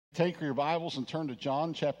Take your Bibles and turn to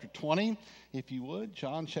John chapter 20, if you would.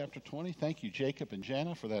 John chapter 20. Thank you, Jacob and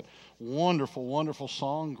Jana, for that wonderful, wonderful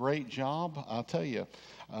song. Great job. I'll tell you,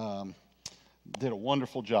 did a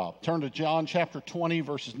wonderful job. Turn to John chapter 20,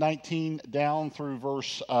 verses 19 down through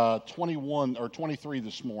verse 21 or 23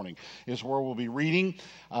 this morning is where we'll be reading.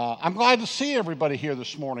 I'm glad to see everybody here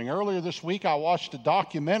this morning. Earlier this week, I watched a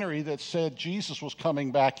documentary that said Jesus was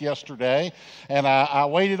coming back yesterday, and I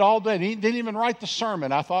waited all day. He didn't even write the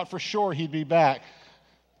sermon. I thought for sure he'd be back.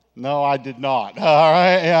 No, I did not. All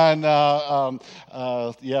right, and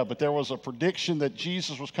but there was a prediction that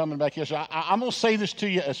Jesus was coming back yesterday. I'm going to say this to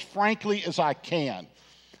you as frankly as I can.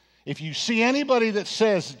 If you see anybody that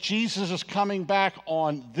says Jesus is coming back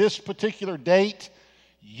on this particular date,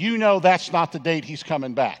 you know that's not the date he's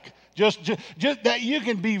coming back. Just that you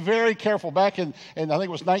can be very careful. Back in I think it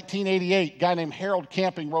was 1988, a guy named Harold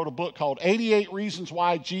Camping wrote a book called 88 Reasons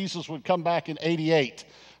Why Jesus Would Come Back in 88.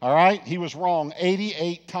 All right? He was wrong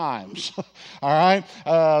 88 times. All right?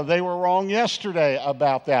 They were wrong yesterday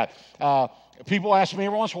about that. People ask me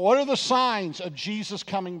every once in a while, what are the signs of Jesus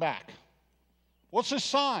coming back? What's his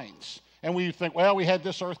signs? And we think, well, we had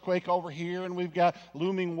this earthquake over here, and we've got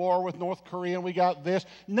looming war with North Korea, and we got this.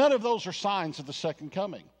 None of those are signs of the second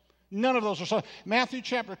coming. None of those are signs. Matthew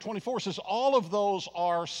chapter 24 says all of those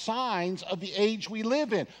are signs of the age we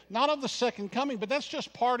live in. Not of the second coming, but that's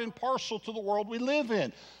just part and parcel to the world we live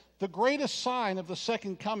in. The greatest sign of the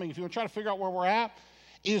second coming, if you want to try to figure out where we're at,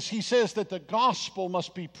 is he says that the gospel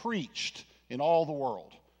must be preached in all the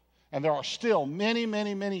world. And there are still many,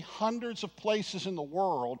 many, many hundreds of places in the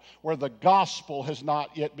world where the gospel has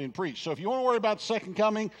not yet been preached. So if you want to worry about the second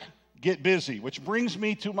coming, get busy, which brings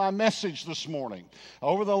me to my message this morning.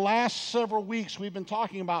 Over the last several weeks, we've been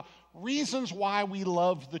talking about reasons why we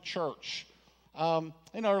love the church.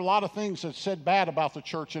 There are a lot of things that's said bad about the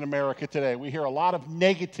church in America today. We hear a lot of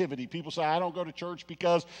negativity. People say, I don't go to church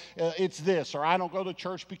because it's this, or I don't go to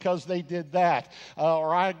church because they did that,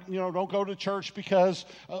 or I don't go to church because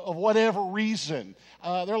of whatever reason.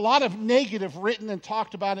 There are a lot of negative written and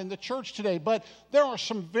talked about in the church today, but there are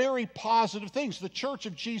some very positive things. The Church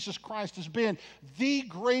of Jesus Christ has been the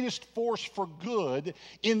greatest force for good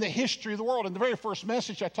in the history of the world. In the very first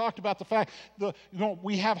message, I talked about the fact that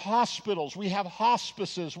we have hospitals, we have hospices,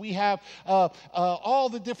 we have all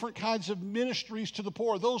the different kinds of ministries to the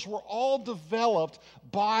poor. Those were all developed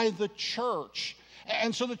by the church.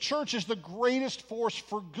 And so the church is the greatest force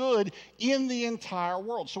for good in the entire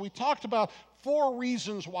world. So we talked about 4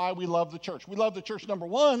 reasons why we love the church. We love the church, number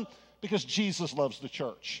 1, because Jesus loves the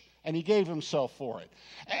church, and he gave himself for it.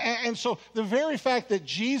 And so the very fact that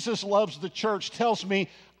Jesus loves the church tells me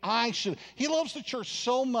he loves the church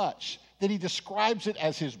so much that he describes it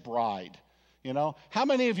as his bride. How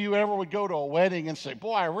many of you ever would go to a wedding and say,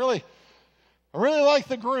 boy, I really like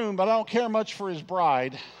the groom, but I don't care much for his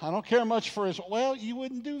bride. I don't care much for well, you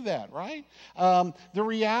wouldn't do that, right? The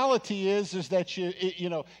reality is that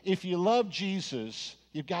if you love Jesus,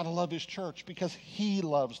 you've got to love his church because he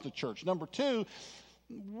loves the church. Number 2,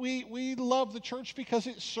 we love the church because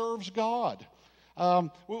it serves God.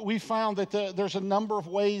 We found that there's a number of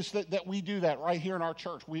ways that we do that right here in our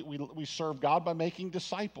church. We serve God by making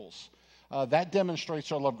disciples. That demonstrates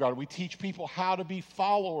our love of God. We teach people how to be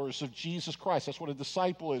followers of Jesus Christ. That's what a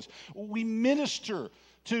disciple is. We minister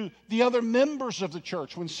to the other members of the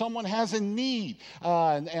church when someone has a need.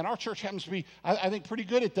 And our church happens to be, I think, pretty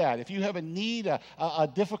good at that. If you have a need, a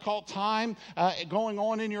difficult time going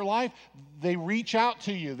on in your life, they reach out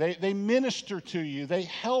to you. They minister to you. They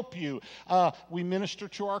help you. We minister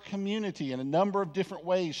to our community in a number of different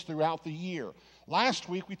ways throughout the year. Last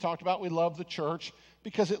week, we talked about we love the church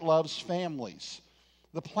because it loves families.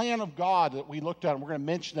 The plan of God that we looked at, and we're going to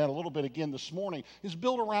mention that a little bit again this morning, is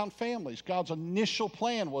built around families. God's initial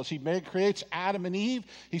plan was he creates Adam and Eve.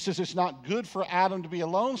 He says it's not good for Adam to be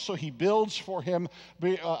alone, so he builds for him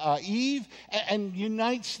Eve and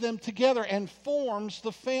unites them together and forms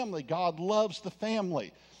the family. God loves the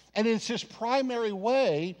family. And it's his primary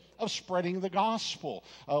way of spreading the gospel.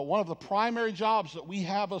 One of the primary jobs that we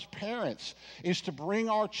have as parents is to bring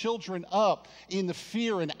our children up in the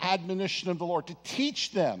fear and admonition of the Lord, to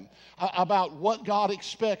teach them about what God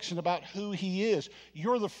expects and about who he is.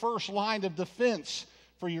 You're the first line of defense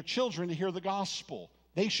for your children to hear the gospel.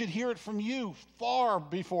 They should hear it from you far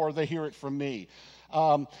before they hear it from me.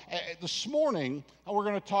 This morning, we're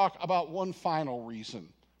going to talk about one final reason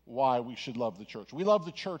why we should love the church. We love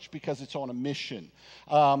the church because it's on a mission.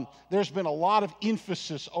 There's been a lot of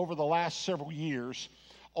emphasis over the last several years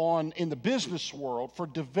in the business world for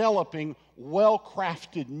developing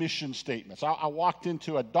well-crafted mission statements. I walked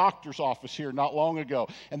into a doctor's office here not long ago,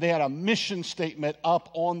 and they had a mission statement up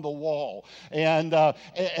on the wall. And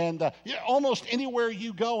almost anywhere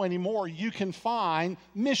you go anymore, you can find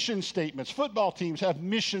mission statements. Football teams have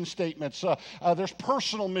mission statements. There's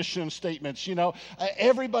personal mission statements.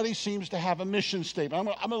 Everybody seems to have a mission statement.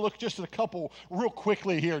 I'm going to look just at a couple real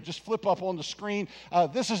quickly here. Just flip up on the screen.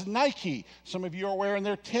 This is Nike. Some of you are wearing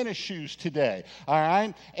their tennis shoes today. All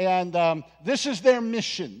right, and this is their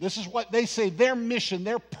mission. This is what they say their mission,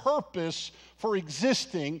 their purpose for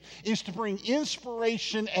existing is to bring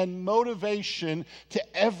inspiration and motivation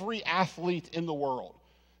to every athlete in the world.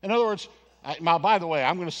 In other words, by the way,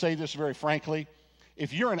 I'm going to say this very frankly.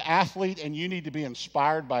 If you're an athlete and you need to be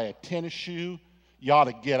inspired by a tennis shoe, you ought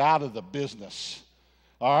to get out of the business.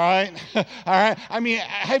 All right? All right? I mean,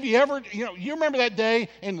 have you ever, you remember that day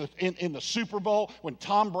in the Super Bowl when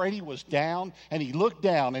Tom Brady was down and he looked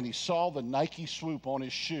down and he saw the Nike swoop on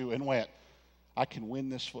his shoe and went, I can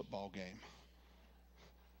win this football game.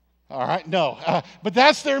 All right? No. But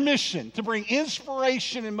that's their mission, to bring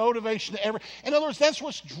inspiration and motivation to in other words, that's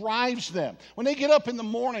what drives them. When they get up in the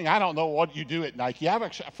morning, I don't know what you do at Nike. I have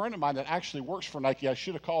a friend of mine that actually works for Nike. I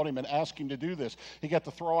should have called him and asked him to do this. He got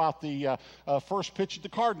to throw out the first pitch at the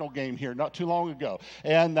Cardinal game here not too long ago.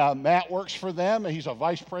 And Matt works for them. He's a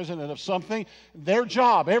vice president of something. Their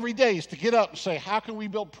job every day is to get up and say, how can we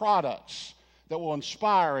build products that will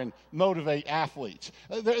inspire and motivate athletes?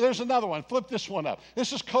 There's another one. Flip this one up.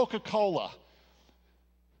 This is Coca-Cola.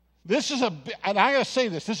 And I got to say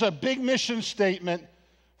this is a big mission statement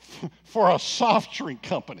for a soft drink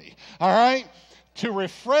company, all right? To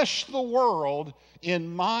refresh the world in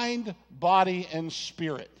mind, body, and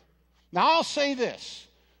spirit. Now, I'll say this.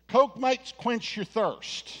 Coke might quench your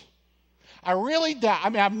thirst. I really doubt. I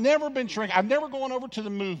mean, I've never been drinking. I've never gone over to the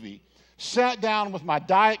movie, sat down with my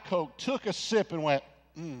Diet Coke, took a sip, and went,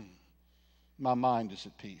 my mind is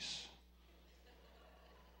at peace.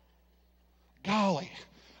 Golly,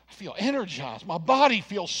 I feel energized. My body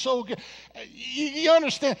feels so good. You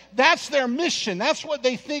understand? That's their mission. That's what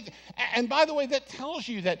they think. And by the way, that tells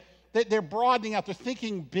you that they're broadening out. They're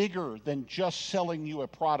thinking bigger than just selling you a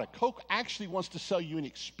product. Coke actually wants to sell you an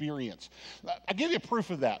experience. I'll give you proof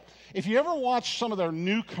of that. If you ever watch some of their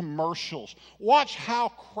new commercials, watch how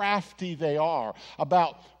crafty they are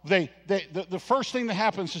about the first thing that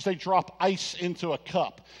happens is they drop ice into a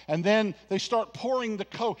cup, and then they start pouring the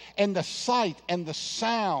Coke, and the sight and the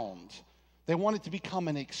sound. They want it to become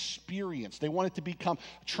an experience. They want it to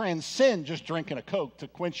transcend just drinking a Coke to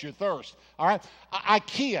quench your thirst. All right?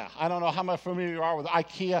 IKEA, I don't know how much familiar you are with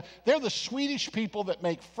IKEA. They're the Swedish people that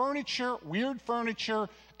make furniture, weird furniture,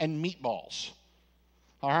 and meatballs.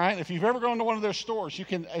 All right? If you've ever gone to one of their stores,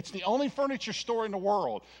 it's the only furniture store in the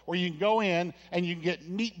world where you can go in and you can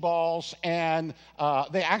get meatballs, and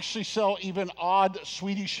they actually sell even odd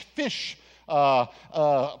Swedish fish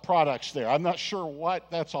products there. I'm not sure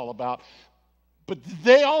what that's all about. But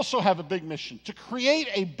they also have a big mission, to create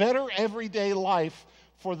a better everyday life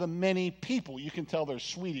for the many people. You can tell they're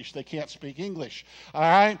Swedish. They can't speak English. All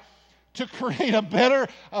right? To create a better,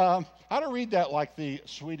 how to read that like the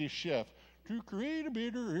Swedish chef. To create a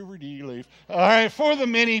better everyday life. All right, for the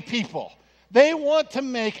many people. They want to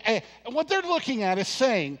make what they're looking at is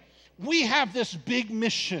saying, we have this big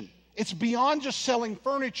mission. It's beyond just selling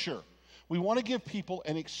furniture. We want to give people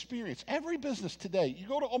an experience. Every business today, you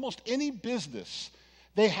go to almost any business,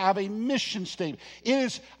 they have a mission statement. It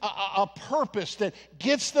is a purpose that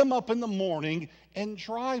gets them up in the morning and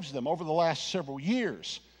drives them. Over the last several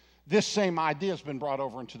years, this same idea has been brought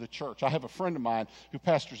over into the church. I have a friend of mine who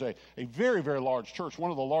pastors a very, very large church,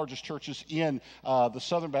 one of the largest churches in the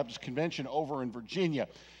Southern Baptist Convention over in Virginia.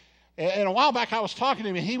 And a while back I was talking to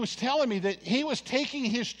him, and he was telling me that he was taking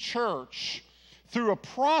his church through a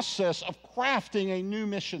process of crafting a new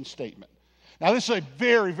mission statement. Now, this is a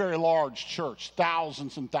very, very large church,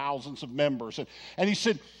 thousands and thousands of members. And he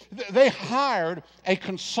said they hired a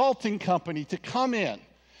consulting company to come in.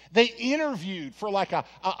 They interviewed for like a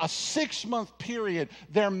 6-month period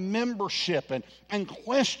their membership and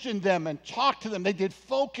questioned them and talked to them. They did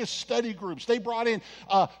focus study groups. They brought in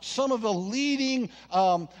some of the leading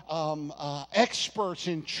experts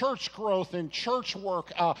in church growth and church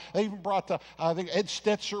work. They even brought I think Ed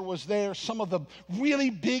Stetzer was there. Some of the really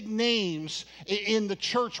big names in the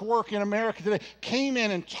church work in America today came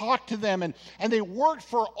in and talked to them. And they worked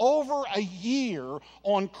for over a year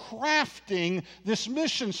on crafting this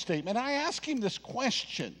mission statement. I asked him this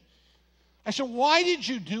question. I said, why did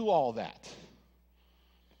you do all that?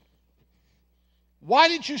 Why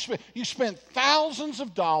did you spent thousands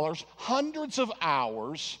of dollars, hundreds of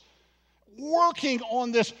hours working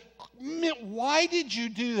on this Why did you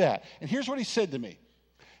do that? And here's what he said to me.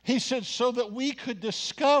 He said, so that we could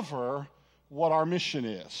discover what our mission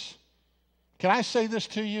is. Can I say this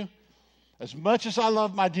to you? As much as I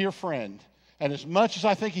love my dear friend, and as much as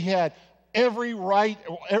I think he had every right,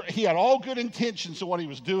 he had all good intentions in what he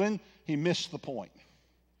was doing, he missed the point.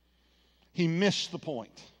 He missed the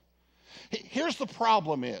point. Here's the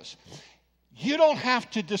problem is, you don't have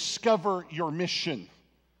to discover your mission.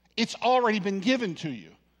 It's already been given to you.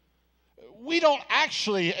 We don't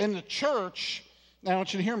actually, in the church, now I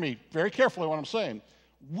want you to hear me very carefully what I'm saying,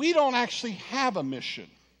 we don't actually have a mission.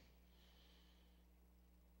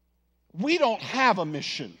 We don't have a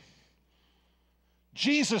mission.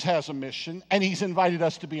 Jesus has a mission, and he's invited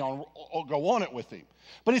us to go on it with him.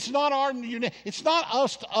 But it's not it's not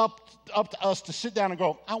up to us to sit down and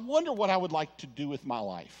go, I wonder what I would like to do with my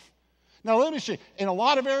life. Now, let me see. In a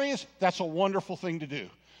lot of areas, that's a wonderful thing to do.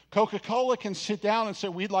 Coca-Cola can sit down and say,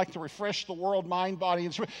 we'd like to refresh the world, mind, body,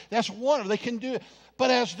 and spirit. That's wonderful. They can do it.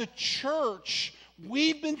 But as the church,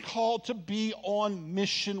 we've been called to be on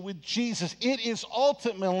mission with Jesus. It is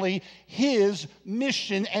ultimately his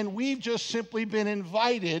mission, and we've just simply been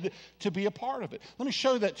invited to be a part of it. Let me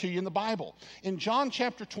show that to you in the Bible. In John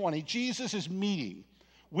chapter 20, Jesus is meeting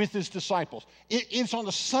with his disciples. It's on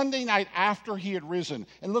the Sunday night after he had risen.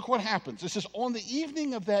 And look what happens. It says, on the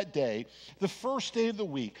evening of that day, the first day of the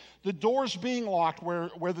week, the doors being locked where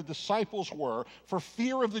the disciples were for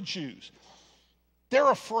fear of the Jews. They're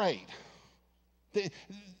afraid.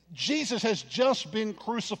 Jesus has just been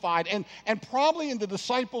crucified. And probably in the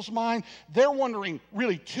disciples' mind, they're wondering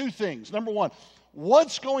really two things. Number one,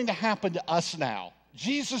 what's going to happen to us now?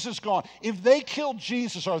 Jesus is gone. If they kill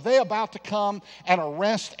Jesus, are they about to come and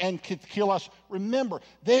arrest and kill us? Remember,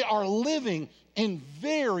 they are living in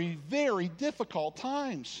very, very difficult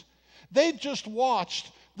times. They've just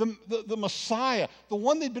watched the Messiah, the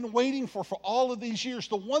one they'd been waiting for all of these years,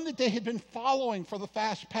 the one that they had been following for the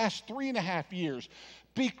past 3.5 years,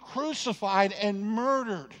 be crucified and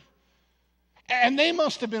murdered. And they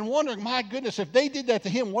must have been wondering, my goodness, if they did that to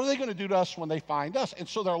him, what are they going to do to us when they find us? And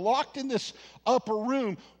so they're locked in this upper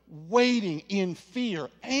room, waiting in fear.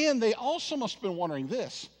 And they also must have been wondering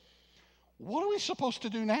this, what are we supposed to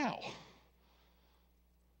do now?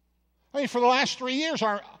 I mean, for the last 3 years,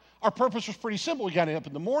 our purpose was pretty simple. We got up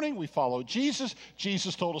in the morning, we followed Jesus.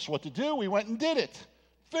 Jesus told us what to do. We went and did it.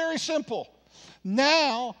 Very simple.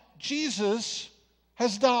 Now, Jesus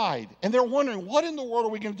has died. And they're wondering, what in the world are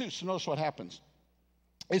we going to do? So notice what happens.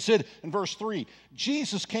 It said in verse 3,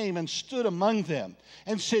 Jesus came and stood among them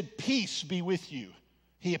and said, peace be with you.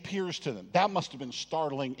 He appears to them. That must have been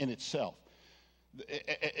startling in itself.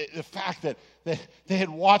 The fact that they had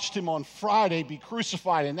watched him on Friday be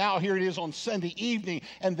crucified, and now here it is on Sunday evening,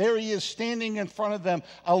 and there he is standing in front of them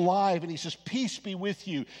alive, and he says, peace be with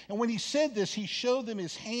you. And when he said this, he showed them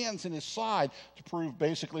his hands and his side to prove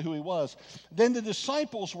basically who he was. Then the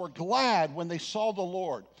disciples were glad when they saw the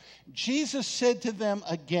Lord. Jesus said to them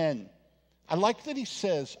again. I like that he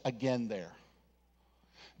says again there.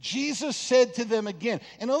 Jesus said to them again.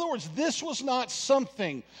 In other words, this was not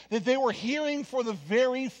something that they were hearing for the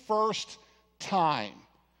very first time.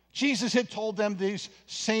 Jesus had told them these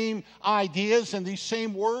same ideas and these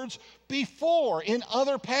same words before in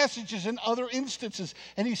other passages, in other instances.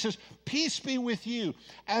 And he says, peace be with you.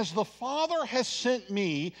 As the Father has sent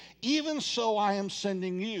me, even so I am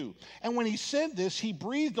sending you. And when he said this, he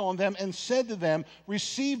breathed on them and said to them,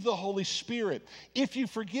 receive the Holy Spirit. If you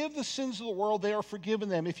forgive the sins of the world, they are forgiven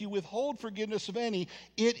them. If you withhold forgiveness of any,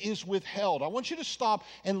 it is withheld. I want you to stop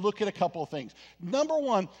and look at a couple of things. Number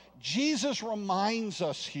one, Jesus reminds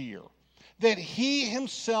us here that he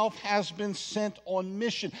himself has been sent on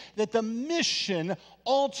mission, that the mission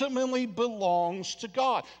ultimately belongs to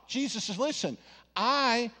God. Jesus says, listen,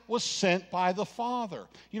 I was sent by the Father.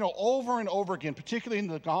 You know, over and over again, particularly in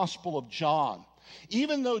the Gospel of John,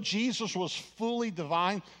 even though Jesus was fully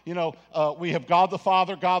divine, we have God the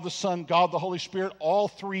Father, God the Son, God the Holy Spirit, all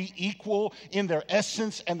three equal in their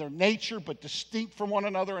essence and their nature, but distinct from one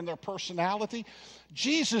another in their personality.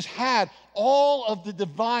 Jesus had all of the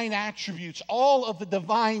divine attributes, all of the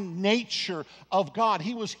divine nature of God.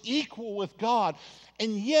 He was equal with God.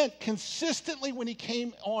 And yet, consistently when he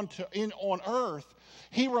came on earth,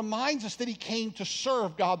 he reminds us that he came to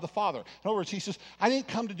serve God the Father. In other words, he says, I didn't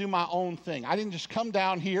come to do my own thing. I didn't just come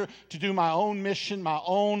down here to do my own mission, my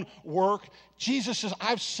own work. Jesus says,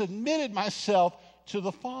 I've submitted myself to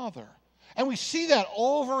the Father. And we see that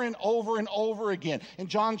over and over and over again. In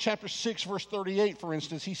John chapter 6, verse 38, for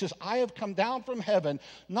instance, he says, I have come down from heaven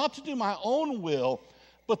not to do my own will,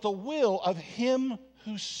 but the will of him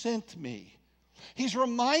who sent me. He's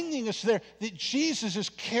reminding us there that Jesus is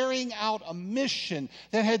carrying out a mission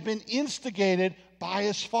that had been instigated by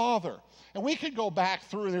his Father. And we could go back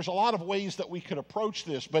through, and there's a lot of ways that we could approach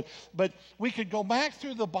this, but we could go back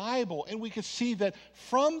through the Bible and we could see that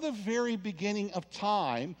from the very beginning of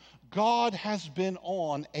time, God has been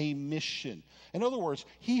on a mission. In other words,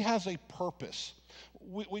 he has a purpose.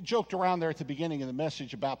 We joked around there at the beginning of the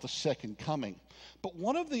message about the second coming. But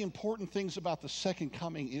one of the important things about the second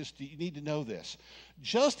coming is you need to know this.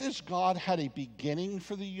 Just as God had a beginning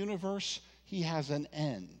for the universe, he has an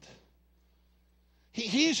end.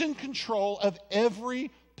 He's in control of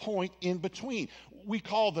every point in between. We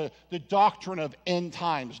call the doctrine of end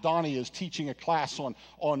times. Donnie is teaching a class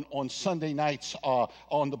on Sunday nights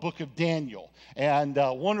on the book of Daniel. And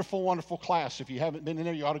wonderful, wonderful class. If you haven't been in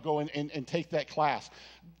there, you ought to go and take that class.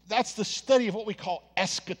 That's the study of what we call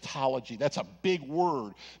eschatology. That's a big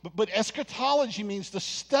word. But eschatology means the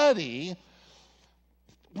study,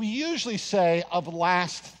 we usually say, of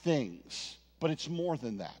last things. But it's more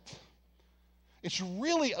than that. It's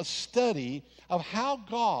really a study of how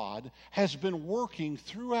God has been working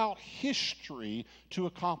throughout history to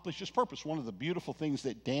accomplish his purpose. One of the beautiful things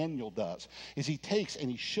that Daniel does is he takes and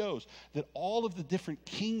he shows that all of the different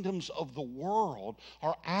kingdoms of the world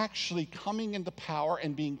are actually coming into power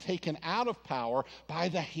and being taken out of power by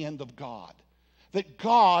the hand of God. That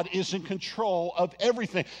God is in control of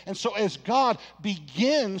everything. And so as God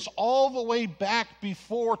begins all the way back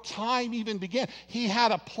before time even began, he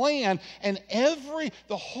had a plan, and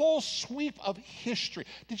the whole sweep of history.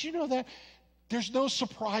 Did you know that? There's no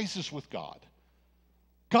surprises with God.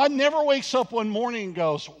 God never wakes up one morning and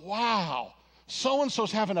goes, wow,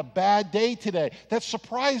 so-and-so's having a bad day today. That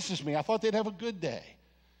surprises me. I thought they'd have a good day.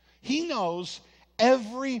 He knows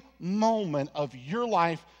every moment of your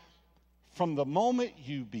life, from the moment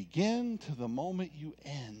you begin to the moment you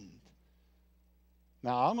end.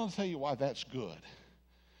 Now, I'm going to tell you why that's good.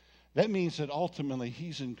 That means that ultimately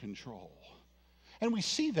he's in control. And we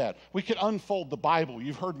see that. We could unfold the Bible.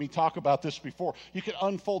 You've heard me talk about this before. You could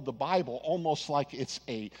unfold the Bible almost like it's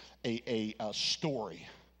a story.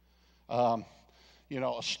 A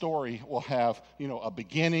story will have, a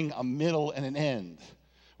beginning, a middle, and an end.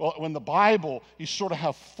 Well, in the Bible, you sort of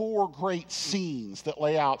have four great scenes that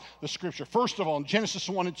lay out the Scripture. First of all, in Genesis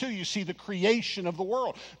 1 and 2, you see the creation of the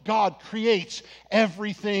world. God creates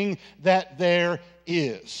everything that there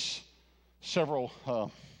is. Several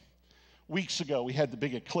weeks ago, we had the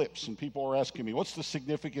big eclipse, and people were asking me, what's the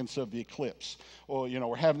significance of the eclipse? Well,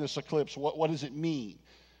 we're having this eclipse. What does it mean?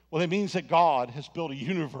 Well, it means that God has built a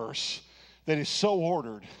universe that is so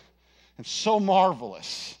ordered and so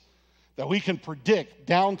marvelous that we can predict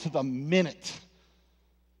down to the minute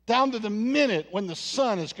when the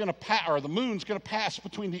sun is going to pass, or the moon's going to pass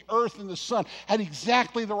between the earth and the sun at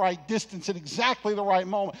exactly the right distance, at exactly the right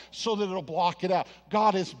moment, so that it'll block it out.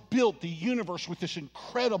 God has built the universe with this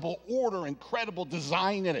incredible order, incredible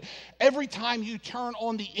design in it. Every time you turn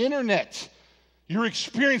on the internet, you're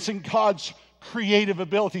experiencing God's creative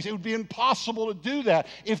abilities. It would be impossible to do that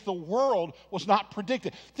if the world was not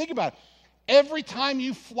predicted. Think about it. Every time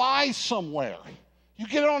you fly somewhere, you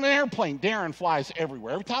get on an airplane. Darren flies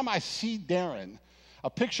everywhere. Every time I see Darren, a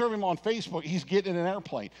picture of him on Facebook, he's getting in an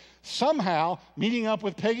airplane. Somehow meeting up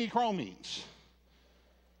with Peggy Cromines,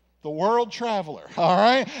 the world traveler, all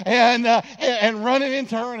right? And running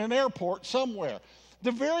into her in an airport somewhere.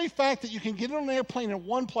 The very fact that you can get on an airplane in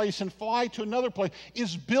one place and fly to another place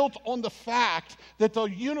is built on the fact that the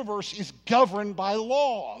universe is governed by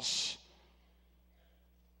laws.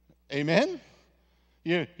 Amen?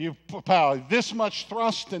 You power this much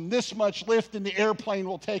thrust and this much lift, and the airplane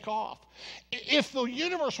will take off. If the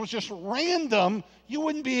universe was just random, you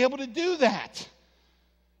wouldn't be able to do that.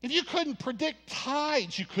 If you couldn't predict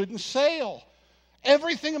tides, you couldn't sail.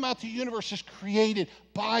 Everything about the universe is created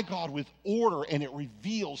by God with order, and it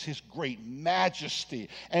reveals his great majesty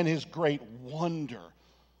and his great wonder.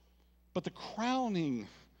 But the crowning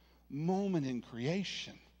moment in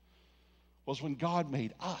creation was when God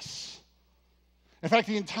made us. In fact,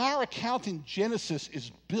 the entire account in Genesis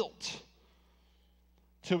is built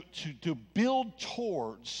to build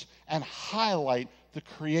towards and highlight the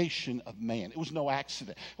creation of man. It was no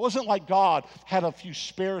accident. It wasn't like God had a few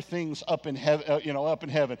spare things up in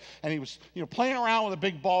heaven, and he was, playing around with a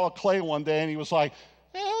big ball of clay one day, and he was like,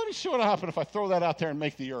 let me see what will happen if I throw that out there and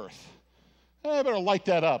make the earth. I better light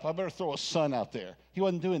that up. I better throw a sun out there. He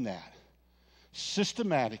wasn't doing that.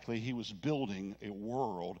 Systematically, he was building a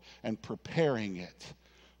world and preparing it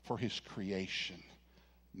for his creation,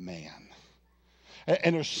 man.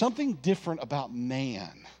 And there's something different about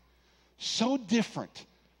man. So different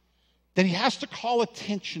that he has to call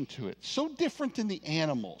attention to it. So different than the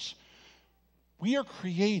animals. We are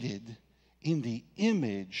created in the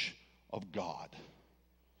image of God.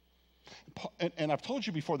 And I've told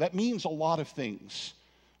you before, that means a lot of things.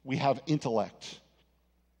 We have intellect.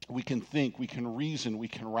 We can think, we can reason, we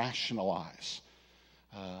can rationalize.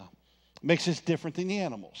 Makes us different than the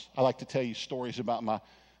animals. I like to tell you stories about my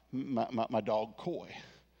dog, Coy.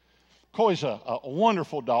 Coy's a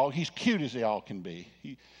wonderful dog. He's cute as they all can be.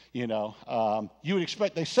 You would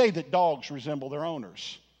expect, they say that dogs resemble their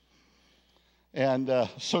owners. And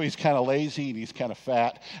so he's kind of lazy and he's kind of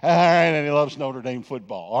fat. All right, and he loves Notre Dame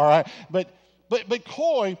football. All right, but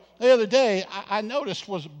Coy the other day I noticed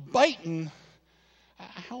was biting.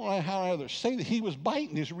 How do I other say that he was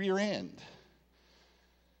biting his rear end,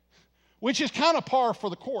 which is kind of par for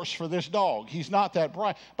the course for this dog. He's not that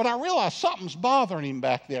bright. But I realized something's bothering him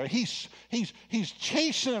back there. He's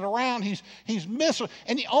chasing it around. He's missing.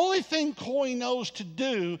 And the only thing Coy knows to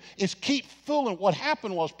do is keep fooling. What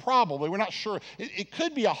happened was probably, we're not sure, it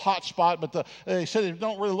could be a hot spot, but they said it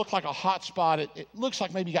don't really look like a hot spot. It looks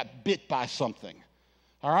like maybe he got bit by something.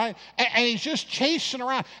 All right? And he's just chasing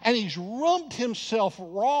around. And he's rubbed himself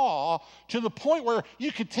raw to the point where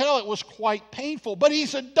you could tell it was quite painful. But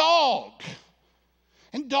he's a dog.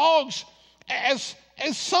 And dogs, as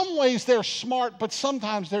some ways they're smart, but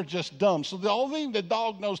sometimes they're just dumb. So the only thing the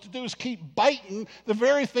dog knows to do is keep biting the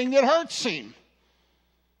very thing that hurts him.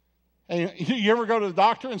 And you ever go to the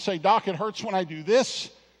doctor and say, "Doc, it hurts when I do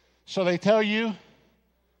this"? So they tell you,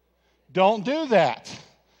 don't do that.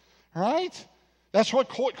 Right? That's what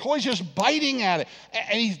Coy's just biting at it.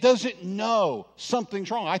 And he doesn't know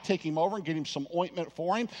something's wrong. I take him over and get him some ointment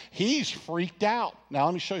for him. He's freaked out. Now,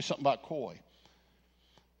 let me show you something about Coy.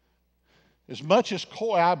 As much as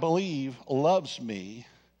Coy, I believe, loves me,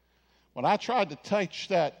 when I tried to touch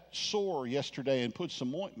that sore yesterday and put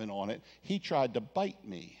some ointment on it, he tried to bite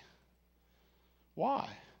me. Why?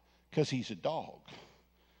 Because he's a dog.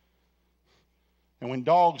 And when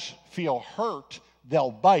dogs feel hurt,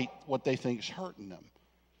 they'll bite what they think is hurting them.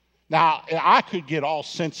 Now, I could get all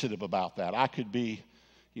sensitive about that. I could be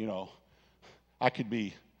all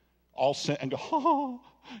and go, "Oh,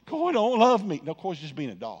 Coy don't love me." No, Coy's just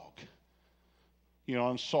being a dog.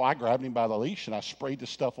 And so I grabbed him by the leash and I sprayed the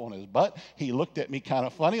stuff on his butt. He looked at me kind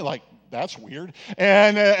of funny, like, "That's weird."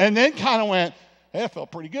 And then kind of went, "Hey, that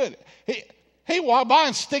felt pretty good." He walked by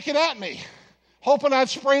and stick it at me, hoping I'd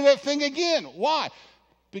spray that thing again. Why?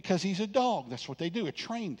 Because he's a dog. That's what they do. It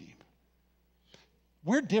trained him.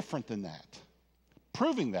 We're different than that.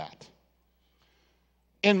 Proving that.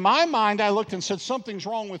 In my mind, I looked and said, something's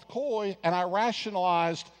wrong with Coy, and I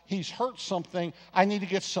rationalized he's hurt something. I need to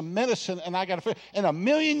get some medicine, and I got to fix it. In a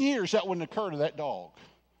million years, that wouldn't occur to that dog.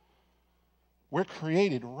 We're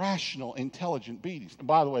created rational, intelligent beings. And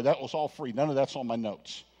by the way, that was all free. None of that's on my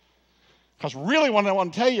notes. Because really what I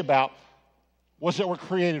want to tell you about was that we're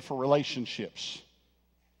created for relationships.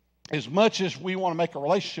 As much as we want to make a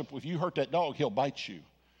relationship, if you hurt that dog, he'll bite you.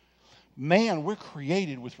 Man, we're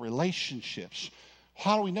created with relationships.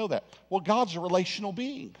 How do we know that? Well, God's a relational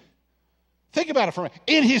being. Think about it for a minute.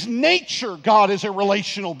 In his nature, God is a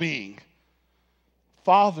relational being.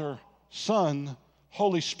 Father, Son,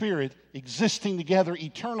 Holy Spirit existing together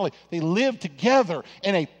eternally. They live together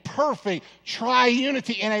in a perfect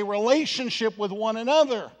triunity, in a relationship with one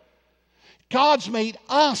another. God's made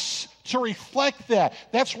us to reflect that.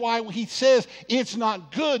 That's why he says it's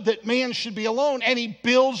not good that man should be alone, and he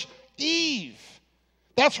builds Eve.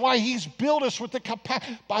 That's why he's built us with the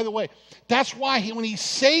capacity. By the way, that's why when he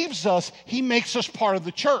saves us, he makes us part of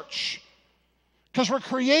the church. Because we're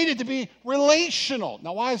created to be relational.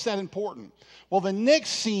 Now, why is that important? Well, the next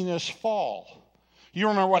scene is fall. You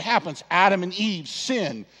remember what happens. Adam and Eve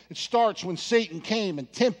sin. It starts when Satan came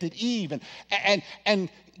and tempted Eve. And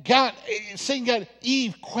Satan got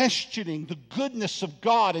Eve questioning the goodness of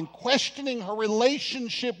God and questioning her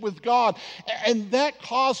relationship with God. And that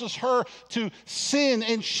causes her to sin,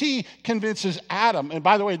 and she convinces Adam. And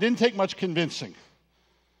by the way, it didn't take much convincing.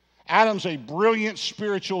 Adam's a brilliant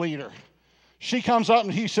spiritual leader. She comes up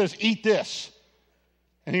and he says, "Eat this."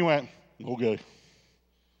 And he went, "Okay."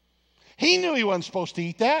 He knew he wasn't supposed to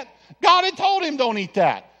eat that. God had told him don't eat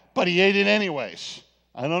that. But he ate it anyways.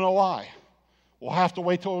 I don't know why. We'll have to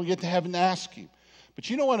wait till we get to heaven to ask him.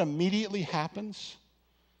 But you know what immediately happens?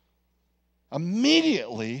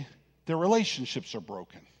 Immediately, their relationships are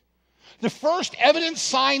broken. The first evident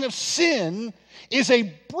sign of sin is a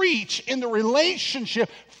breach in the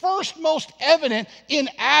relationship, first most evident in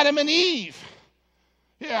Adam and Eve.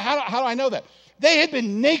 Yeah, how do I know that? They had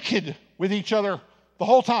been naked with each other the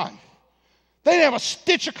whole time. They didn't have a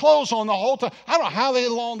stitch of clothes on the whole time. I don't know how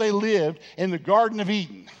long they lived in the Garden of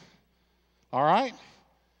Eden. All right?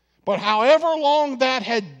 But however long that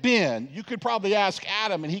had been, you could probably ask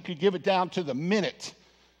Adam and he could give it down to the minute.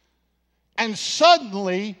 And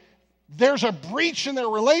suddenly, there's a breach in their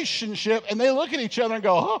relationship, and they look at each other and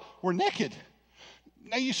go, oh, we're naked.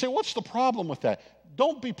 Now you say, what's the problem with that?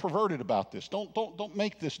 Don't be perverted about this. Don't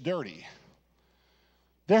make this dirty.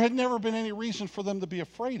 There had never been any reason for them to be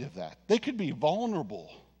afraid of that. They could be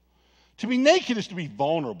vulnerable. To be naked is to be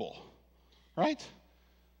vulnerable, right?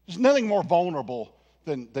 There's nothing more vulnerable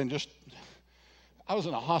than just... I was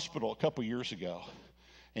in a hospital a couple years ago,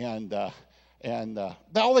 and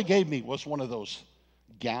all they gave me was one of those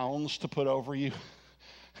gowns to put over you.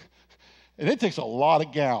 And it takes a lot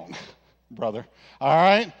of gown, brother, all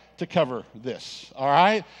right, to cover this, all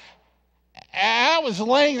right? I was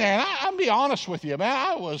laying there, and I'll be honest with you, man,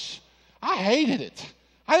 I hated it.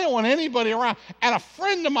 I didn't want anybody around. And a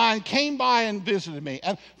friend of mine came by and visited me.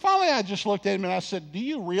 And finally, I just looked at him and I said, do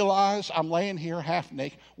you realize I'm laying here half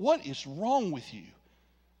naked? What is wrong with you?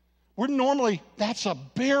 That's a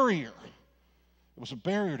barrier. It was a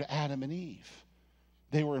barrier to Adam and Eve.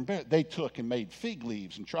 They took and made fig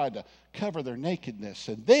leaves and tried to cover their nakedness.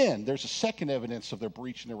 And then there's a second evidence of their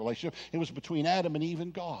breach in their relationship. It was between Adam and Eve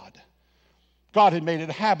and God. God had made it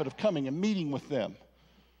a habit of coming and meeting with them.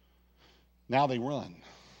 Now they run.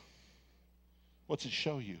 What's it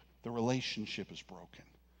show you? The relationship is broken.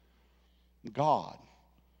 God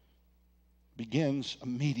begins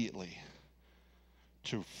immediately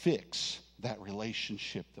to fix that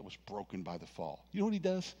relationship that was broken by the fall. You know what he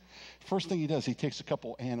does? First thing he does, he takes a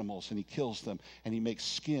couple animals and he kills them and he makes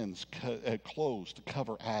skins, clothes to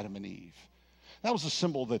cover Adam and Eve. That was a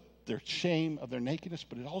symbol that their shame of their nakedness,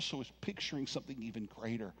 but it also is picturing something even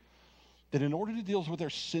greater. That in order to deal with their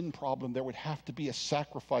sin problem, there would have to be a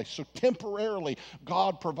sacrifice. So temporarily,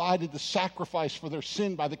 God provided the sacrifice for their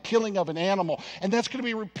sin by the killing of an animal. And that's going to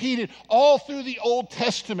be repeated all through the Old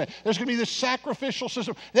Testament. There's going to be this sacrificial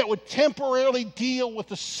system that would temporarily deal with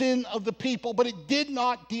the sin of the people, but it did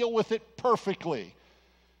not deal with it perfectly.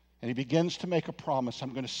 And he begins to make a promise.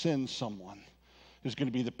 I'm going to send someone who's going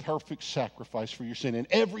to be the perfect sacrifice for your sin. And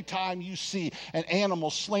every time you see an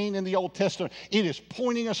animal slain in the Old Testament, it is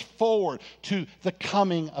pointing us forward to the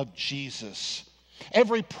coming of Jesus.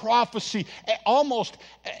 Every prophecy, almost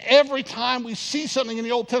every time we see something in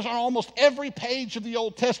the Old Testament, on almost every page of the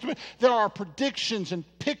Old Testament, there are predictions and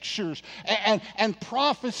pictures and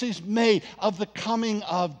prophecies made of the coming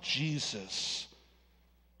of Jesus.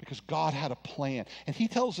 Because God had a plan. And he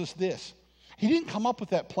tells us this. He didn't come up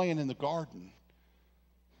with that plan in the garden.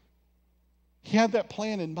 He had that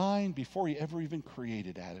plan in mind before he ever even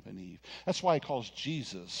created Adam and Eve. That's why he calls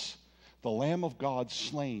Jesus the Lamb of God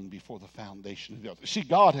slain before the foundation of the earth. See,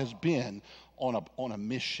 God has been on a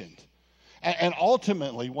mission. And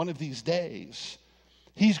ultimately, one of these days,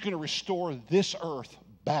 he's going to restore this earth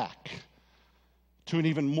back to an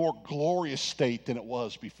even more glorious state than it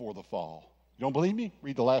was before the fall. You don't believe me?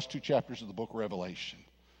 Read the last 2 chapters of the book of Revelation.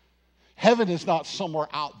 Heaven is not somewhere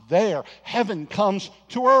out there. Heaven comes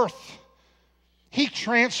to earth. He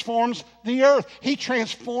transforms the earth. He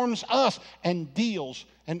transforms us and deals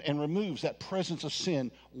and removes that presence of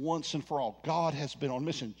sin once and for all. God has been on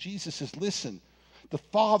mission. Jesus says, listen, the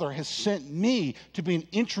Father has sent me to be an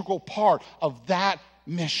integral part of that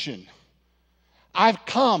mission. I've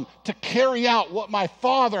come to carry out what my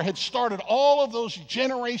Father had started all of those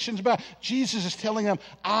generations about. Jesus is telling them,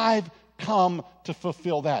 I've come to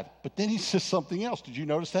fulfill that. But then he says something else. Did you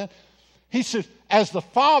notice that? He says, as the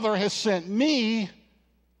Father has sent me,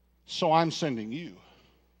 so I'm sending you.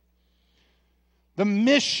 The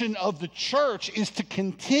mission of the church is to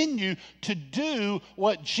continue to do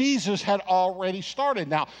what Jesus had already started.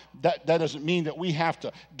 Now, that doesn't mean that we have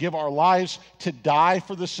to give our lives to die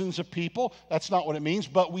for the sins of people. That's not what it means.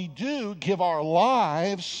 But we do give our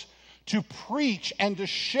lives to preach and to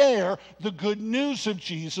share the good news of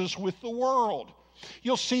Jesus with the world.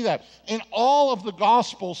 You'll see that in all of the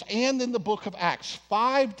Gospels and in the book of Acts,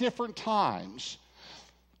 5 different times,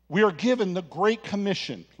 we are given the Great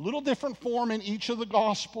Commission. A little different form in each of the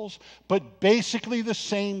Gospels, but basically the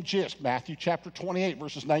same gist. Matthew chapter 28,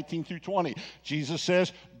 verses 19 through 20. Jesus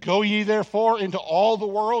says, go ye therefore into all the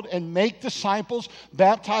world and make disciples,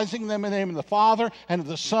 baptizing them in the name of the Father and of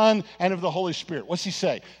the Son and of the Holy Spirit. What's he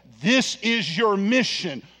say? This is your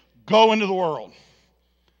mission. Go into the world.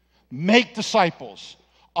 Make disciples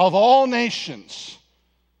of all nations.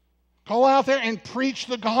 Go out there and preach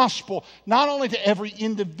the gospel, not only to every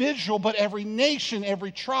individual, but every nation,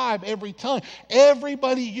 every tribe, every tongue.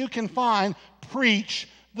 Everybody you can find, preach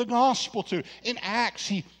the gospel to. In Acts,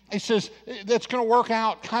 he He says that's going to work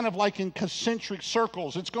out kind of like in concentric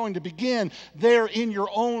circles. It's going to begin there in your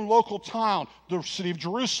own local town, the city of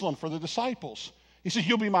Jerusalem for the disciples. He says,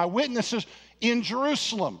 you'll be my witnesses in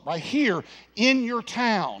Jerusalem, right here in your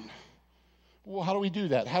town. Well, how do we do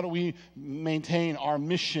that? How do we maintain our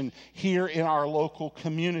mission here in our local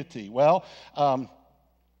community? Well,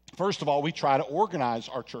 first of all, we try to organize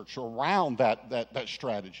our church around that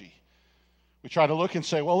strategy. We try to look and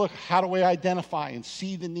say, well, look, how do we identify and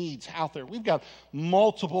see the needs out there? We've got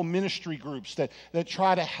multiple ministry groups that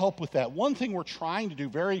try to help with that. One thing we're trying to do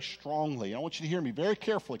very strongly, and I want you to hear me very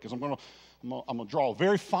carefully because I'm going to draw a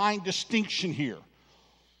very fine distinction here.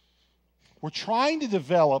 We're trying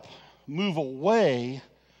to move away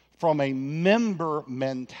from a member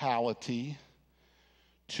mentality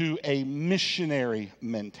to a missionary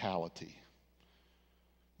mentality.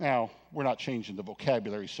 Now, we're not changing the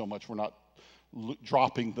vocabulary so much. We're not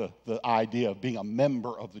dropping the idea of being a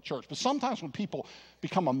member of the church. But sometimes when people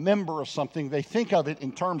become a member of something, they think of it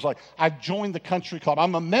in terms like, I've joined the country club.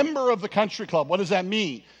 I'm a member of the country club. What does that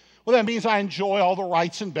mean? Well, that means I enjoy all the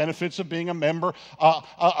rights and benefits of being a member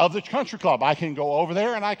of the country club. I can go over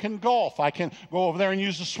there and I can golf. I can go over there and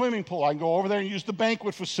use the swimming pool. I can go over there and use the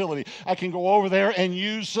banquet facility. I can go over there and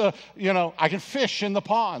use, I can fish in the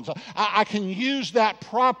ponds. I can use that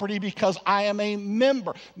property because I am a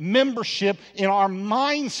member. Membership in our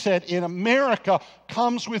mindset in America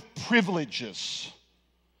comes with privileges.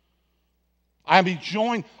 I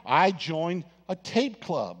joined a tape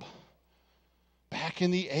club. Back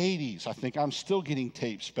in the 80s, I think I'm still getting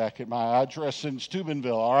tapes back at my address in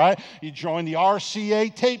Steubenville, all right? You join the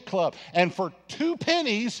RCA tape club, and for 2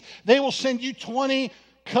 pennies, they will send you 20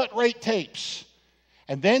 cut-rate tapes.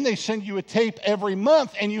 And then they send you a tape every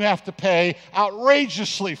month, and you have to pay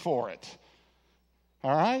outrageously for it,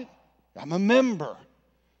 all right? I'm a member.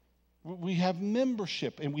 We have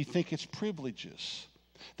membership, and we think it's privileges.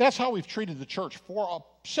 That's how we've treated the church for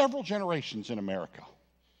several generations in America.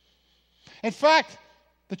 In fact,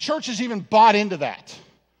 the church has even bought into that.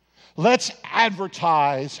 Let's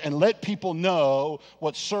advertise and let people know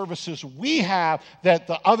what services we have that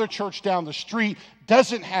the other church down the street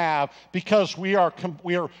doesn't have, because we are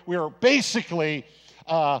basically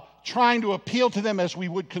trying to appeal to them as we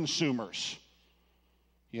would consumers.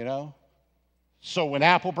 You know? So when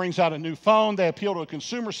Apple brings out a new phone, they appeal to a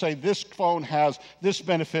consumer, say this phone has this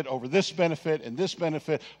benefit over this benefit and this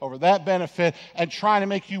benefit over that benefit, and trying to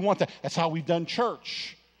make you want that. That's how we've done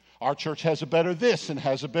church. Our church has a better this and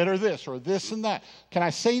has a better this or this and that. Can I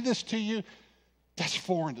say this to you? That's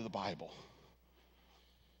foreign to the Bible.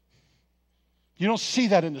 You don't see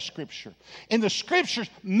that in the Scripture. In the Scriptures,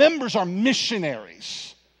 members are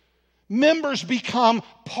missionaries. Members become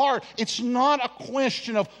part. It's not a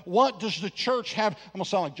question of what does the church have. I'm going to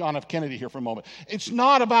sound like John F. Kennedy here for a moment. It's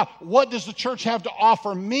not about what does the church have to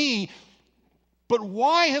offer me, but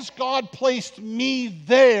why has God placed me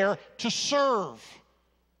there to serve?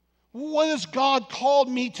 What has God called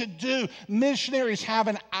me to do? Missionaries have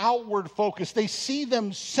an outward focus. They see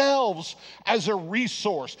themselves as a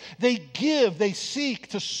resource. They give, they seek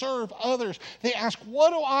to serve others. They ask,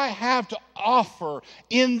 what do I have to offer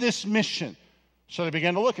in this mission? So they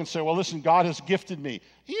begin to look and say, well, listen, God has gifted me.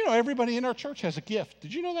 You know, everybody in our church has a gift.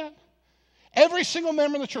 Did you know that? Every single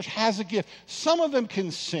member of the church has a gift. Some of them can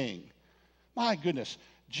sing. My goodness.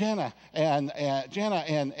 Jenna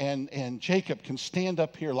and Jacob can stand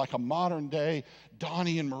up here like a modern day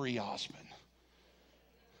Donnie and Marie Osmond.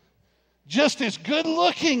 Just as good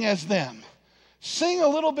looking as them. Sing a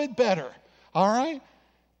little bit better. All right?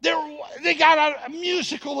 They got a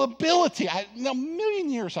musical ability. In a million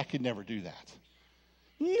years I could never do that.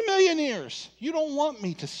 In a million years. You don't want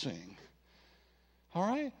me to sing. All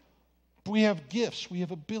right? We have gifts. We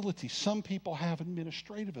have abilities. Some people have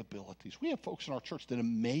administrative abilities. We have folks in our church that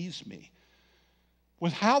amaze me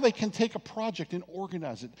with how they can take a project and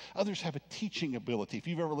organize it. Others have a teaching ability. If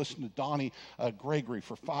you've ever listened to Donnie Gregory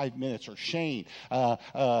for 5 minutes, or Shane,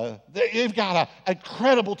 they've got an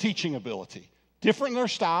incredible teaching ability. Different in their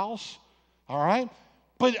styles, all right?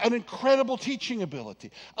 But an incredible teaching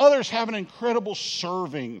ability. Others have an incredible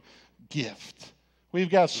serving gift.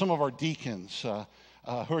 We've got some of our deacons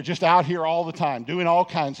who are just out here all the time, doing all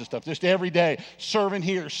kinds of stuff, just every day, serving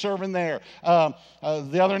here, serving there.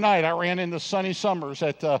 The other night, I ran into Sonny Summers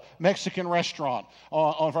at a Mexican restaurant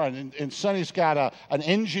on Friday, and Sonny's got an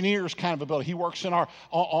engineer's kind of ability. He works in our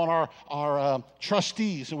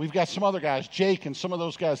trustees, and we've got some other guys, Jake and some of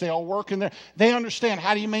those guys. They all work in there. They understand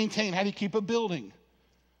how do you maintain, how do you keep a building.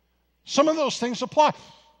 Some of those things apply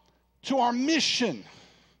to our mission.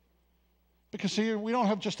 Because see, we don't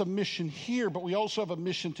have just a mission here, but we also have a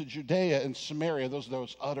mission to Judea and Samaria,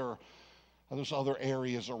 those other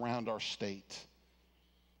areas around our state.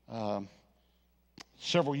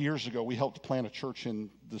 Several years ago, we helped plant a church in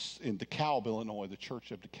DeKalb, Illinois, the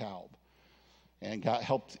Church of DeKalb, and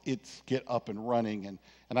helped it get up and running.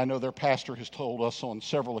 And I know their pastor has told us on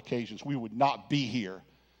several occasions we would not be here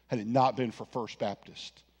had it not been for First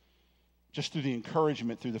Baptist. Just through the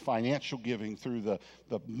encouragement, through the financial giving, through the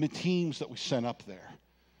teams that we sent up there.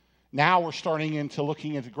 Now we're starting into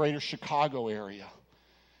looking at the greater Chicago area.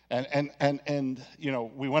 And you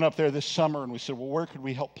know, we went up there this summer and we said, well, where could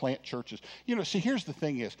we help plant churches? You know, see, here's the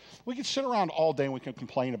thing is, we can sit around all day and we can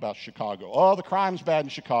complain about Chicago. Oh, the crime's bad in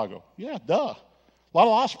Chicago. Yeah, duh. A lot of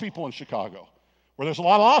lost people in Chicago. Where there's a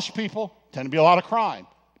lot of lost people, tend to be a lot of crime.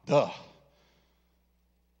 Duh.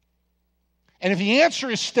 And if the answer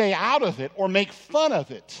is stay out of it or make fun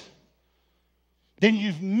of it, then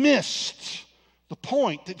you've missed the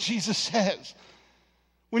point that Jesus says.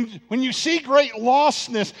 When you see great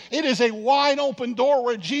lostness, it is a wide open door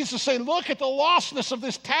where Jesus says, look at the lostness of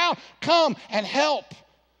this town. Come and help.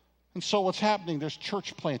 And so what's happening, there's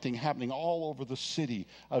church planting happening all over the city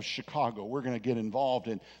of Chicago. We're going to get involved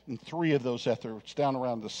in 3 of those efforts down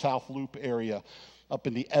around the South Loop area, up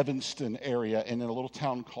in the Evanston area, and in a little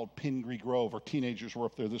town called Pingree Grove. Our teenagers were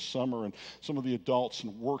up there this summer, and some of the adults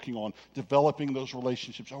and working on developing those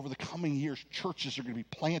relationships. Over the coming years, churches are going to be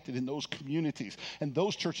planted in those communities, and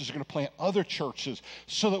those churches are going to plant other churches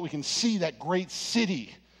so that we can see that great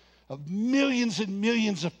city of millions and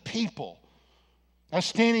millions of people. I was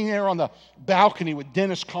standing there on the balcony with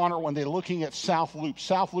Dennis Conner one day looking at South Loop.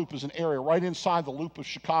 South Loop is an area right inside the loop of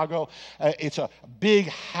Chicago. It's a big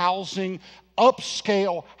housing,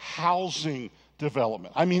 upscale housing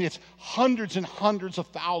development. I mean, it's hundreds and hundreds of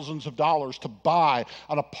thousands of dollars to buy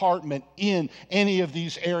an apartment in any of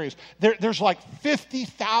these areas. There's like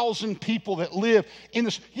 50,000 people that live in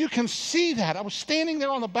this. You can see that. I was standing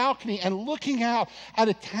there on the balcony and looking out at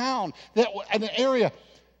a town, an area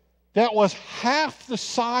that was half the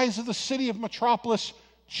size of the city of Metropolis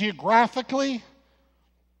geographically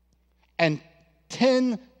and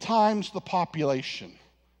 10 times the population,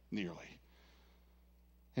 nearly.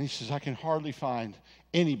 And he says, I can hardly find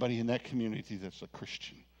anybody in that community that's a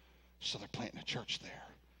Christian. So they're planting a church there.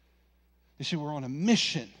 You see, we're on a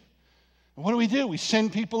mission. And what do? We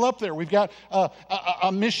send people up there. We've got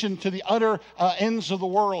a mission to the other ends of the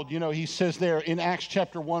world. You know, he says there in Acts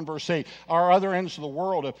chapter 1, verse 8, our other ends of the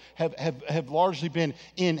world have largely been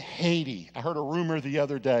in Haiti. I heard a rumor the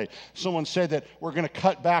other day. Someone said that we're going to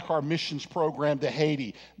cut back our missions program to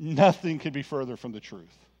Haiti. Nothing could be further from the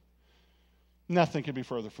truth. Nothing could be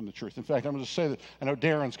further from the truth. In fact, I'm going to say that I know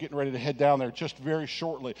Darren's getting ready to head down there just very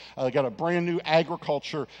shortly. They got a brand new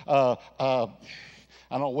agriculture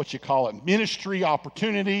I don't know what you call it, ministry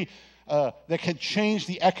opportunity that can change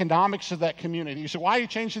the economics of that community. You say, why are you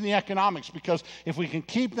changing the economics? Because if we can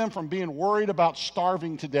keep them from being worried about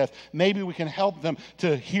starving to death, maybe we can help them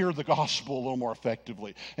to hear the gospel a little more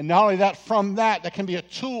effectively. And not only that, from that can be a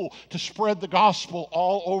tool to spread the gospel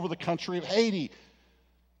all over the country of Haiti.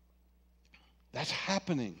 That's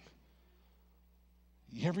happening.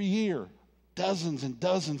 Every year, dozens and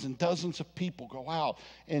dozens and dozens of people go out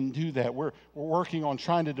and do that. We're working on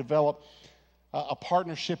trying to develop a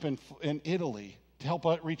partnership in Italy to help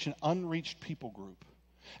reach an unreached people group.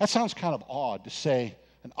 That sounds kind of odd to say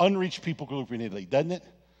an unreached people group in Italy, doesn't it?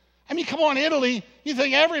 I mean, come on, Italy. You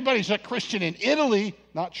think everybody's a Christian in Italy.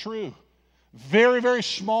 Not true. Very, very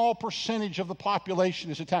small percentage of the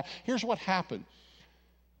population is Italian. Here's what happened.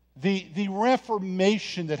 The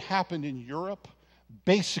Reformation that happened in Europe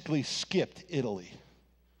basically skipped Italy.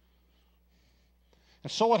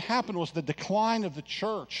 And so what happened was the decline of the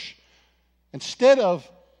church, instead of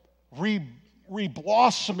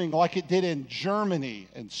re-blossoming like it did in Germany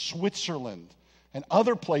and Switzerland and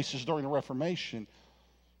other places during the Reformation,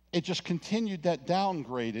 it just continued that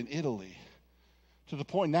downgrade in Italy to the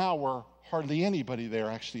point now where hardly anybody there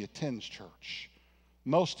actually attends church.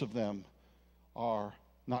 Most of them are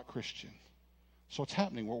not Christian. So what's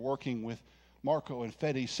happening? We're working with Marco and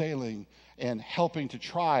Fede Sailing and helping to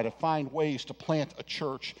try to find ways to plant a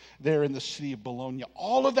church there in the city of Bologna.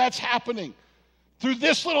 All of that's happening through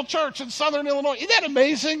this little church in southern Illinois. Isn't that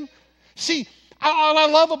amazing? See, all I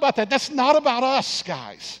love about that, that's not about us,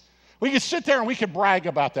 guys. We could sit there and we could brag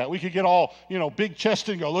about that. We could get all, big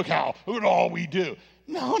chested and go, look at all we do.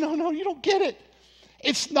 No, you don't get it.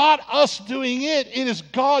 It's not us doing it. It is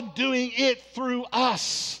God doing it through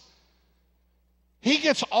us. He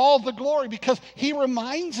gets all the glory because he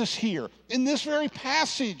reminds us here in this very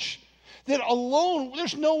passage. That alone,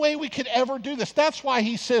 there's no way we could ever do this. That's why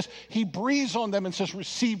he says, he breathes on them and says,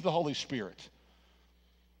 receive the Holy Spirit.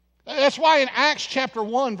 That's why in Acts chapter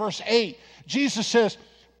 1, verse 8, Jesus says,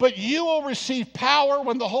 but you will receive power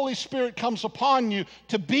when the Holy Spirit comes upon you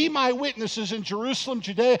to be my witnesses in Jerusalem,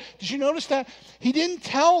 Judea. Did you notice that? He didn't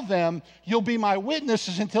tell them, you'll be my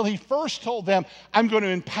witnesses, until he first told them, I'm going to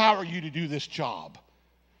empower you to do this job.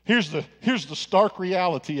 Here's the stark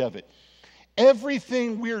reality of it.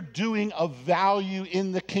 Everything we're doing of value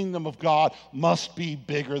in the kingdom of God must be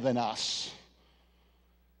bigger than us.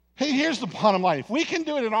 Hey, here's the bottom line. If we can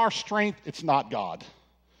do it in our strength, it's not God.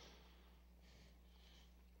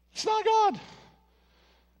 It's not God.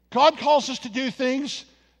 God calls us to do things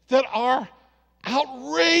that are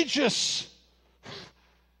outrageous,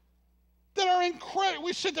 that are incredible.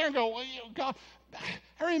 We sit there and go, well, God,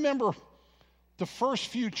 I remember the first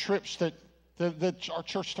few trips that our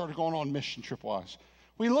church started going on mission trip-wise.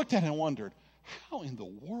 We looked at it and wondered, how in the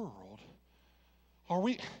world are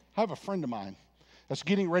we? I have a friend of mine that's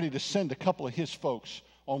getting ready to send a couple of his folks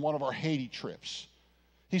on one of our Haiti trips.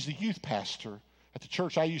 He's the youth pastor at the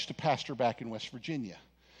church I used to pastor back in West Virginia.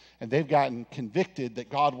 And they've gotten convicted that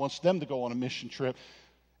God wants them to go on a mission trip.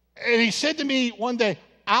 And he said to me one day,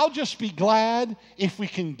 I'll just be glad if we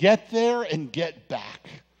can get there and get back.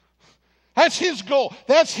 That's his goal.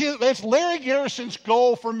 That's Larry Garrison's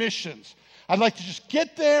goal for missions. I'd like to just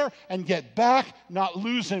get there and get back, not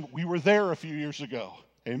lose him. We were there a few years ago.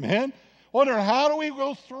 Amen? Wondering, how do we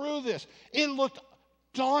go through this? It looked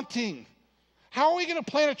daunting. How are we going to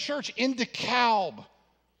plant a church in DeKalb?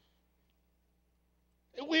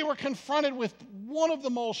 We were confronted with one of the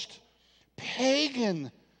most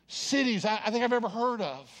pagan cities I think I've ever heard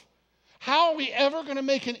of. How are we ever going to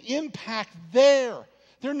make an impact there?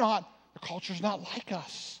 Their culture's not like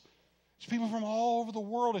us. It's people from all over the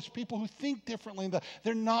world. It's people who think differently.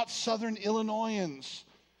 They're not Southern Illinoisans.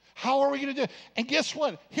 How are we going to do it? And guess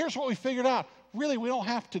what? Here's what we figured out. Really, we don't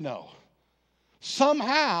have to know.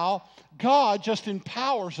 Somehow, God just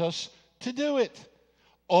empowers us to do it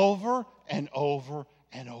over and over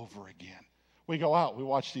and over again. We go out. We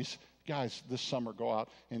watch these guys this summer go out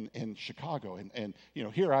in Chicago. And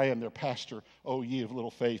here I am, their pastor, oh, ye of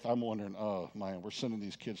little faith. I'm wondering, oh, man, we're sending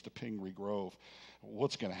these kids to Pingree Grove.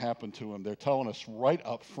 What's going to happen to them? They're telling us right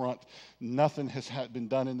up front, nothing has been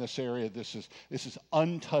done in this area. This is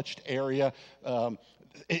untouched area.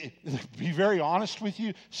 Be very honest with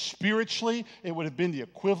you, spiritually, it would have been the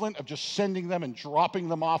equivalent of just sending them and dropping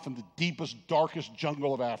them off in the deepest, darkest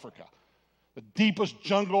jungle of Africa, the deepest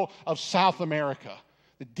jungle of South America,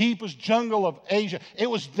 the deepest jungle of Asia. It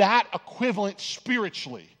was that equivalent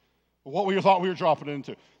spiritually, what we thought we were dropping it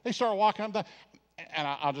into. They started walking up, and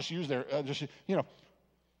I'll just use their,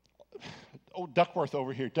 old Duckworth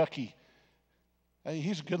over here, Ducky.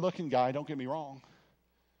 He's a good-looking guy, don't get me wrong.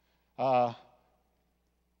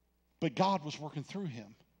 But God was working through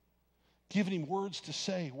him, giving him words to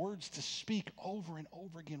say, words to speak over and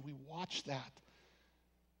over again. We watch that.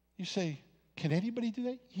 You say, can anybody do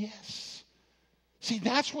that? Yes. See,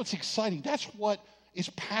 that's what's exciting. That's what is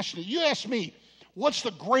passionate. You ask me, what's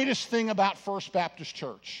the greatest thing about First Baptist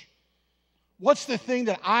Church? What's the thing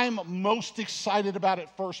that I'm most excited about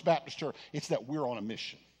at First Baptist Church? It's that we're on a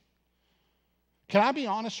mission. Can I be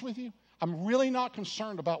honest with you? I'm really not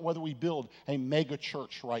concerned about whether we build a mega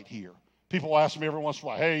church right here. People ask me every once in a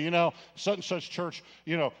while, hey, such and such church,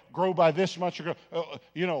 grow by this much, or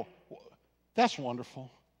that's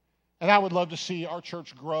wonderful. And I would love to see our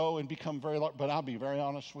church grow and become very large, but I'll be very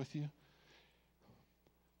honest with you.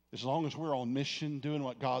 As long as we're on mission, doing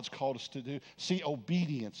what God's called us to do, see,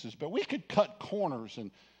 obedience is, but we could cut corners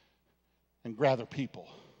and gather people.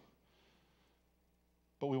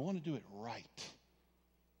 But we want to do it right.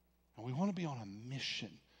 And we want to be on a mission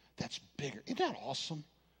that's bigger. Isn't that awesome?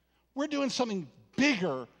 We're doing something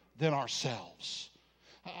bigger than ourselves.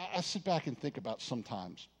 I sit back and think about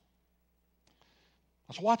sometimes. I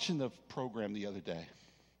was watching the program the other day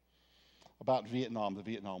about Vietnam, the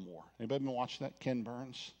Vietnam War. Anybody been watching that? Ken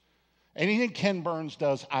Burns? Anything Ken Burns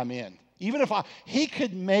does, I'm in. Even if he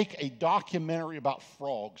could make a documentary about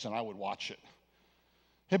frogs and I would watch it.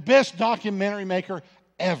 The best documentary maker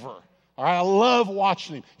ever. All right, I love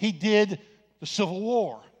watching him. He did the Civil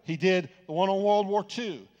War. He did the one on World War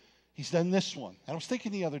II. He's done this one. And I was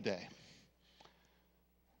thinking the other day,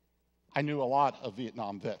 I knew a lot of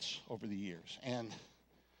Vietnam vets over the years, and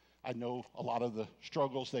I know a lot of the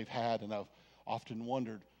struggles they've had, and I've often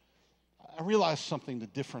wondered. I realized something, the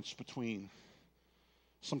difference between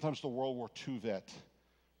sometimes the World War II vet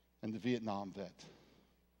and the Vietnam vet.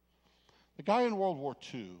 The guy in World War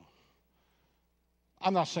II,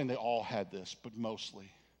 I'm not saying they all had this, but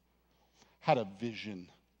mostly. had a vision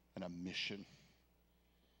and a mission.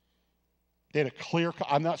 They had a clear,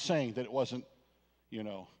 I'm not saying that it wasn't,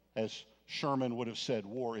 as Sherman would have said,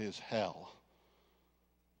 war is hell.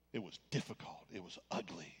 It was difficult. It was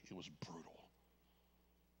ugly. It was brutal.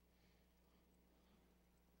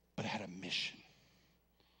 But it had a mission.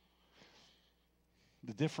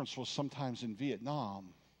 The difference was sometimes in Vietnam,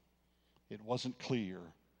 it wasn't clear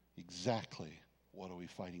exactly what are we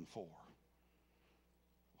fighting for.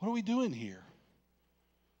 What are we doing here?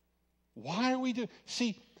 Why are we doing?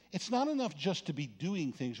 See, it's not enough just to be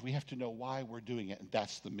doing things. We have to know why we're doing it, and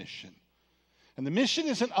that's the mission. And the mission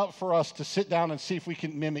isn't up for us to sit down and see if we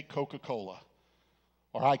can mimic Coca-Cola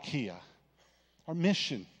or IKEA. Our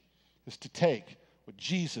mission is to take what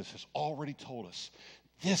Jesus has already told us.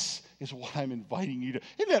 This is what I'm inviting you to.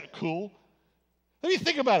 Isn't that cool? Let me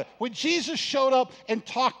think about it. When Jesus showed up and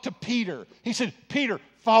talked to Peter, he said, Peter,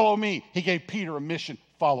 follow me. He gave Peter a mission.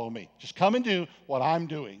 Follow me. Just come and do what I'm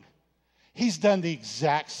doing. He's done the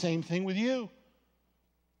exact same thing with you.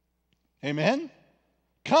 Amen?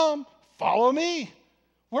 Come, follow me.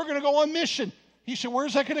 We're going to go on mission. You said,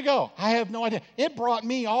 where's that going to go? I have no idea. It brought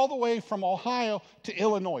me all the way from Ohio to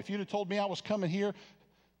Illinois. If you'd have told me I was coming here,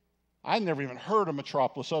 I'd never even heard of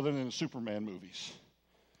Metropolis other than the Superman movies.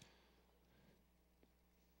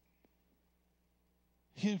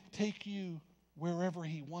 He'll take you wherever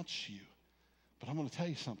he wants you. But I'm going to tell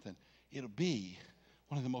you something. It'll be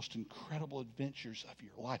one of the most incredible adventures of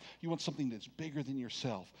your life. You want something that's bigger than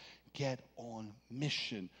yourself. Get on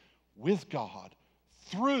mission with God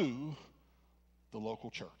through the local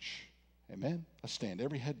church. Amen? Let's stand.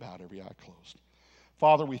 Every head bowed, every eye closed.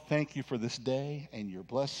 Father, we thank you for this day and your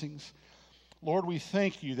blessings. Lord, we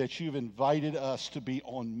thank you that you've invited us to be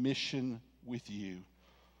on mission with you.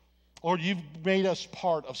 Lord, you've made us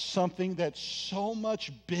part of something that's so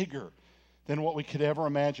much bigger than what we could ever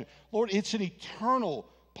imagine. Lord, it's an eternal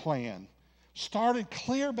plan. Started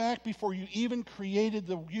clear back before you even created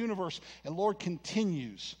the universe. And Lord,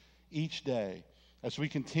 continues each day as we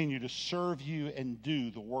continue to serve you and do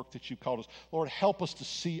the work that you've called us. Lord, help us to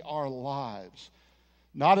see our lives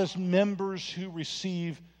not as members who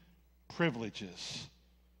receive privileges,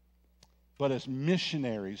 but as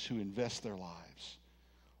missionaries who invest their lives.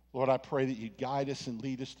 Lord, I pray that you guide us and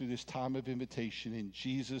lead us through this time of invitation. In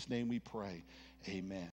Jesus' name we pray. Amen.